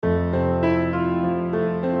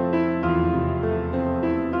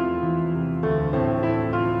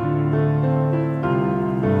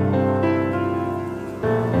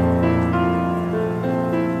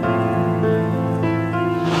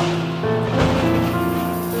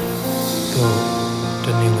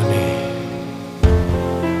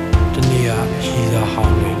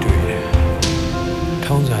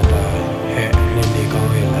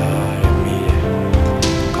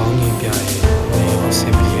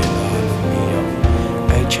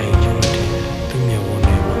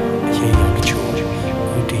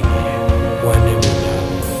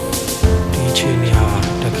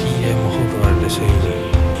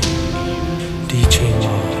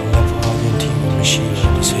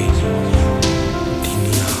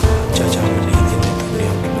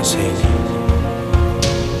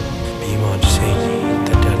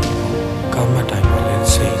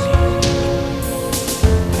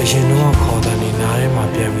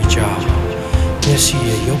တွေကြားမျက်စိ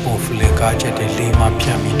ရဲ့ရုပ်ပုံဖလှယ်ကားချက်တွေလေမှဖြ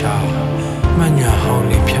တ်မိတာမှန်ညာဟောင်း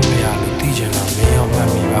လေးဖြတ်မရလို့သိချင်တာမင်းရောက်မှတ်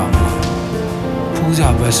မိပါမလားဖူးစာ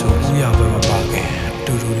ဘက်ဆိုဦးရဘက်မပါခင်အ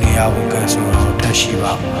တူတူနေရဖို့ကံဆိုတော့တက်ရှိ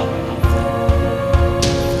ပါ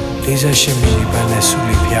48မိနစ်ပန်းနဲ့ဆူ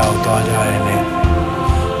လီဖျားကိုသွားကြရတဲ့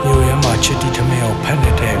မြို့ရဲမှာချစ်တီထမင်းကိုဖက်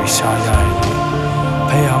နေတဲ့ပြီးစားကြရတယ်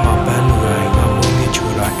ဖះမှာပန်းလူရိုင်းကမုန်းနေ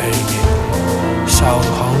ချိုးတာအဲ့ဒီနဲ့ဆောင်း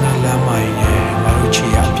ခေါင်းနဲ့လမ်းမကြီးနဲ့ငါတို့ချီ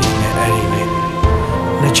ရပြင်းနေအဲ့ဒီနဲ့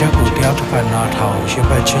နှစ်ချက်ကိုတယောက်တစ်ဖက်နားထောင်ရှင်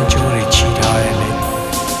ဘက်ချင်းကျိုးတွေချီထားရတယ်လေ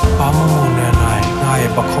ဘာမှမနဲ့နိုင်ငါ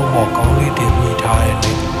ရဲ့ပခုံးပေါ်ကောင်းလေးတင်မိထားရတ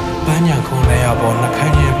ယ်လေပန်းညံခုံလဲရပေါ်နှခ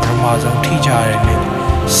မ်းချင်းပထမဆုံးထိကြရတယ်လေ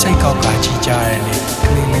စိတ်ကောက်ကကြည့်ကြရတယ်လေက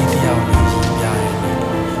လေးလေးတယောက်ကိုရည်ပြရတယ်လေ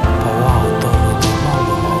ဘဝကိုတော့လို့မောက်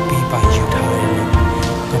လို့မောက်ပြီးပိုင်ယူထားရတယ်လေ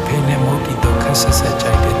ငါဖေးနဲ့မုတ်တီတော့ခက်ဆက်ဆက်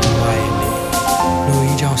ကြိုက်တဲ့သူမရဲ့လေလူ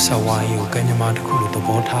ကြီးကြောင့်ဆက်ဝိုင်းကိုကညမတစ်ခုလိုသ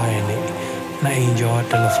ဘောထားရတယ်လေနှစ်အိမ်ကျော်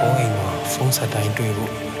တယ်လီဖုန်းအိမ်မှာဖုန်းဆက်တိုင်းတွေ့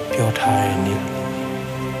ဖို့ပြောထားရတယ်လေ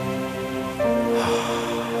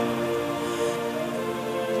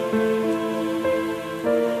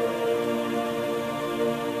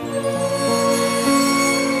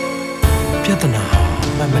ပြဿနာ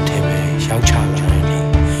မှတ်မထင်ပဲရောက်ချလာတယ်လေ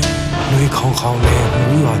နှွေးခေါင်းခေါင်းနဲ့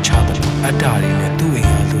မူးရွာချတယ်အတ္တတွေနဲ့သူ့အိ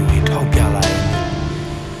မ်ကလူတွေထောက်ပြလာတယ်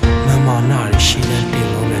မမာနာတွေရှိတဲ့တင်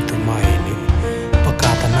လုံးနဲ့သူမရဲ့နေပ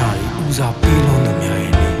ကာတနာတွေဦးစားပေးလုံးသူများ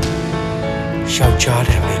ရဲ့နေယောက်ျားတ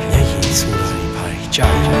ယ်ပဲမျက်ရည်ဆိုတာတွေပါ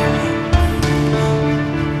ကြားရတယ်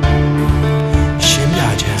ရှင်းပြ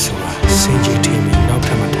ခြင်းဆိုတာစင်ကြီးတင်ပြီးနောက်ထ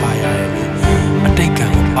ပ်မထားရရဲ့နေအတိတ်ကံ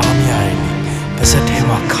ကိုအားမရရဲ့နေပါစက်ထဲ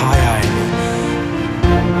မှာခါရရဲ့နေ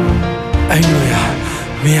အဲ့လိုရ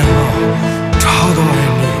မင်းအောင်ထားတော့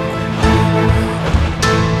ရဲ့နေ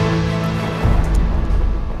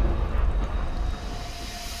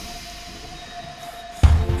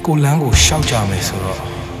ကိုလန်းကိုရှောက်ကြမယ်ဆိုတော့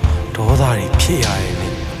ဒေါသတွေဖြစ်ရရဲ့နေ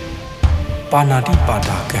ပါဏာတိပါ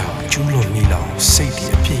တာကံကျူးလွန်မိလောက်စိတ်တွေ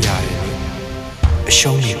အဖြစ်ရရဲ့နေအ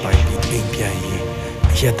ရှုံးတွေပိုက်ပြီးအိမ်ပြန်ရင်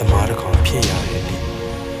အရက်သမားတစ်ကောင်ဖြစ်ရရဲ့နေ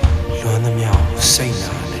လွမ်းသမျှစိတ်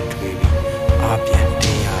နာနဲ့တွေ့ပြီးအားပြန်တ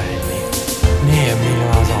င်ရရဲ့နေနေ့ရဲ့မင်္ဂ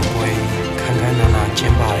လာဆောင်ပွဲခန်းခန်းနာနာကျ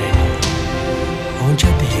င်းပရဲ့နေဘုံချ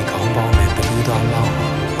က်တည်းခေါင်းပေါင်းနဲ့တူသားလောက်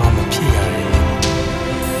ဘာမဖြစ်ရရဲ့နေ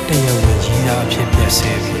တရားဝင်ကြီးသားအဖြစ်ပြည့်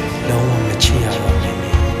စဲပြီးလုံးဝမချရတော့ဘူး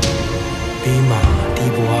ပြီးမှဒီ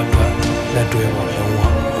ဘဝအတွက်လက်တွဲပေါ်လုံးဝ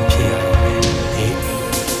မဖြစ်ရတော့ဘူးအေး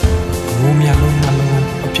အမိုးများလုံးနှလုံး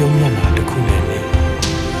အပြုံးမျက်နှာတစ်ခုနဲ့နေ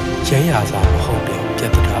ရဲရစာမဟုတ်တဲ့ပြ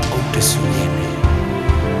တ်တာအုပ်တဆူရင်းနဲ့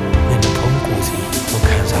မျက်နှာဖုံးကိုစီမ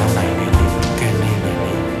ခံစားနိုင်တဲ့ကန်နေနေ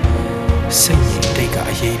စိတ်ကြီးတိတ်က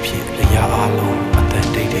အရေးဖြစ်လျာအားလုံးအတန်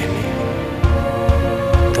တိတ်တယ်နေ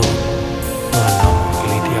တော့ငါတော့က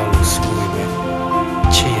လေးတယောက်လို့ဆိုရပဲ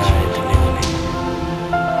ချစ်ရတဲ့တနေ့နဲ့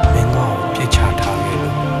မင်းတော့ပြစ်ချထားခဲ့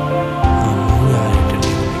လို့ငါမူးရတဲ့တ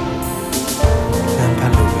နေ့နဲ့လမ်းဖ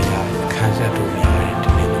က်လို့မရတဲ့ခန်းဆက်လို့မရတဲ့တ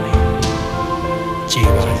နေ့နဲ့ကြည်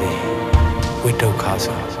ပါစေဝိဒုက္ခ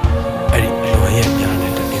ဆိုအဲ့ဒီလွန်ရဲ့